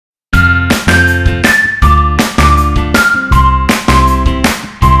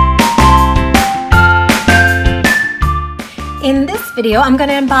video, I'm going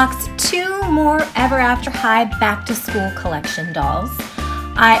to unbox 2 more Ever After High Back to School collection dolls.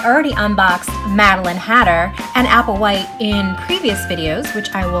 I already unboxed Madeline Hatter and Applewhite in previous videos, which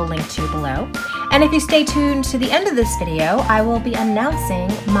I will link to below. And if you stay tuned to the end of this video, I will be announcing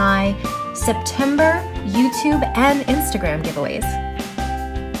my September YouTube and Instagram giveaways.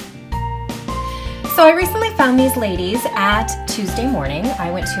 So I recently found these ladies at Tuesday morning.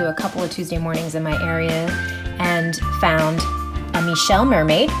 I went to a couple of Tuesday mornings in my area and found a Meeshell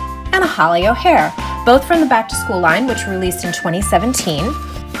Mermaid and a Holly O'Hare, both from the Back to School line, which released in 2017.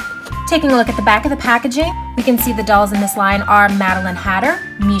 Taking a look at the back of the packaging, we can see the dolls in this line are Madeline Hatter,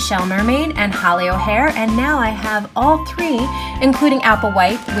 Meeshell Mermaid, and Holly O'Hare. And now I have all 3, including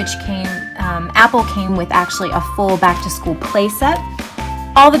Applewhite, which Apple came with actually a full Back to School playset.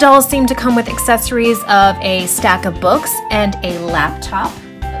 All the dolls seem to come with accessories of a stack of books and a laptop.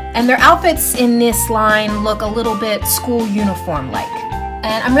 And their outfits in this line look a little bit school uniform-like.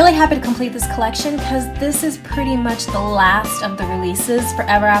 And I'm really happy to complete this collection because this is pretty much the last of the releases for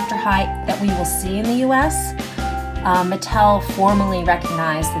Ever After High that we will see in the US. Mattel formally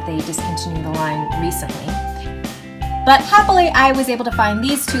recognized that they discontinued the line recently. But happily, I was able to find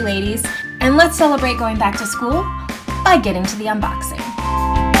these 2 ladies, and let's celebrate going back to school by getting to the unboxing.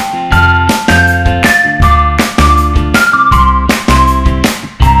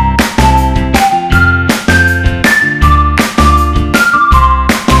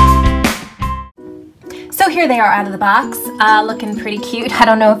 So here they are out of the box, looking pretty cute. I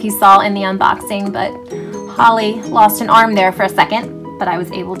don't know if you saw in the unboxing, but Holly lost an arm there for a second, but I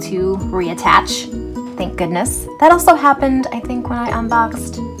was able to reattach, thank goodness. That also happened, I think, when I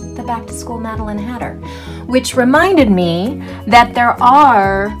unboxed the Back to School Madeline Hatter, which reminded me that there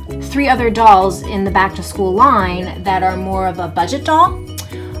are 3 other dolls in the Back to School line that are more of a budget doll,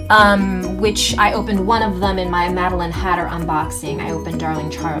 which I opened one of them in my Madeline Hatter unboxing. I opened Darling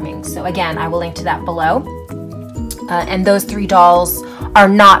Charming. So again, I will link to that below. And those 3 dolls are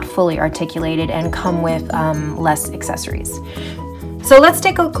not fully articulated and come with less accessories. So let's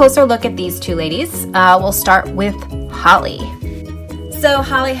take a closer look at these 2 ladies. We'll start with Holly. So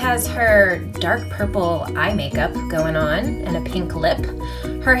Holly has her dark purple eye makeup going on and a pink lip.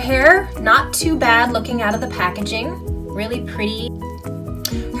 Her hair, not too bad looking out of the packaging, really pretty.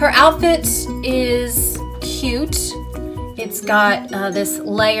 Her outfit is cute. It's got this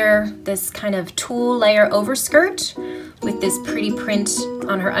layer, this kind of tulle layer overskirt with this pretty print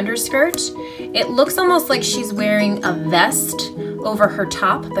on her underskirt. It looks almost like she's wearing a vest over her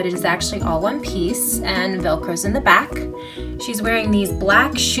top, but it is actually all one piece and Velcro's in the back. She's wearing these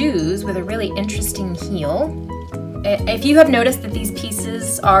black shoes with a really interesting heel. If you have noticed that these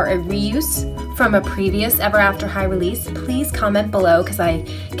pieces are a reuse from a previous Ever After High release, please comment below because I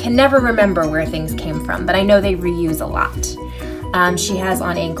can never remember where things came from, but I know they reuse a lot. She has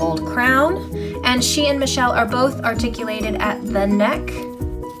on a gold crown, and she and Meeshell are both articulated at the neck,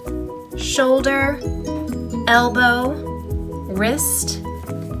 shoulder, elbow, wrist,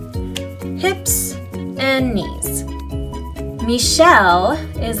 hips, and knees. Meeshell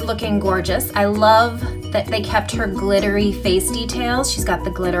is looking gorgeous. I love that they kept her glittery face details. She's got the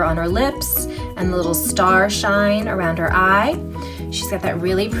glitter on her lips and the little star shine around her eye. She's got that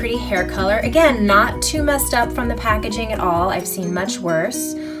really pretty hair color. Again, not too messed up from the packaging at all. I've seen much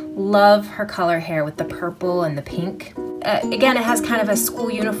worse. Love her color hair with the purple and the pink. Again, it has kind of a school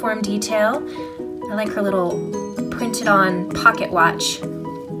uniform detail. I like her little printed on pocket watch.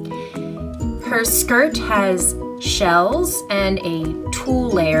 Her skirt has shells and a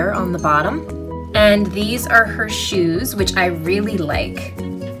tulle layer on the bottom. And these are her shoes, which I really like.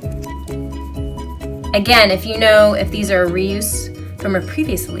 Again, if you know if these are a reuse from a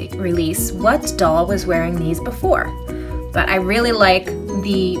previous release, what doll was wearing these before? But I really like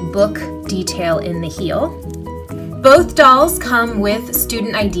the book detail in the heel. Both dolls come with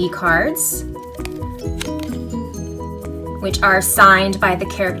student ID cards, which are signed by the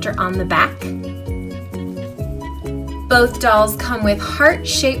character on the back. Both dolls come with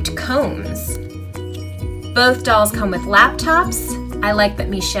heart-shaped combs. Both dolls come with laptops. I like that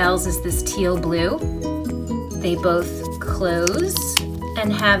Meeshell's is this teal blue. They both close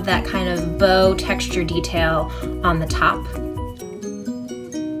and have that kind of bow texture detail on the top.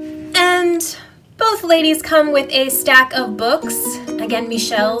 And both ladies come with a stack of books. Again,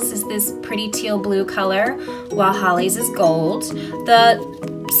 Meeshell's is this pretty teal blue color, while Holly's is gold. The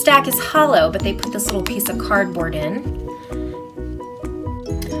stack is hollow, but they put this little piece of cardboard in.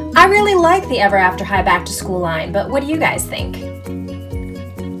 I really like the Ever After High Back to School line, but what do you guys think?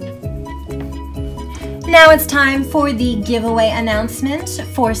 Now it's time for the giveaway announcement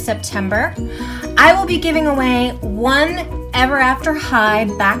for September. I will be giving away 1 Ever After High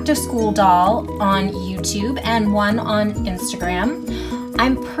Back to School doll on YouTube and one on Instagram.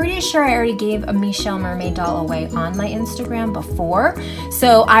 I'm pretty sure I already gave a Meeshell Mermaid doll away on my Instagram before,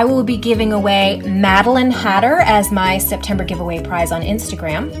 so I will be giving away Madeline Hatter as my September giveaway prize on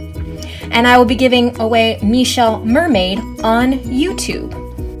Instagram, and I will be giving away Meeshell Mermaid on YouTube.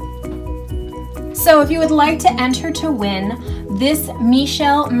 So if you would like to enter to win this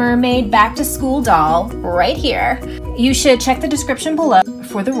Meeshell Mermaid Back to School doll right here, you should check the description below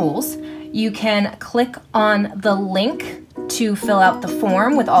for the rules. You can click on the link to fill out the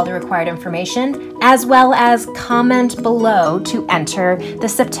form with all the required information, as well as comment below to enter the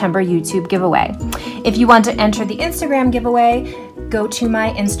September YouTube giveaway. If you want to enter the Instagram giveaway, go to my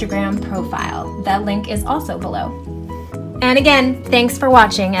Instagram profile. That link is also below. And again, thanks for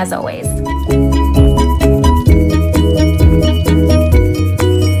watching as always.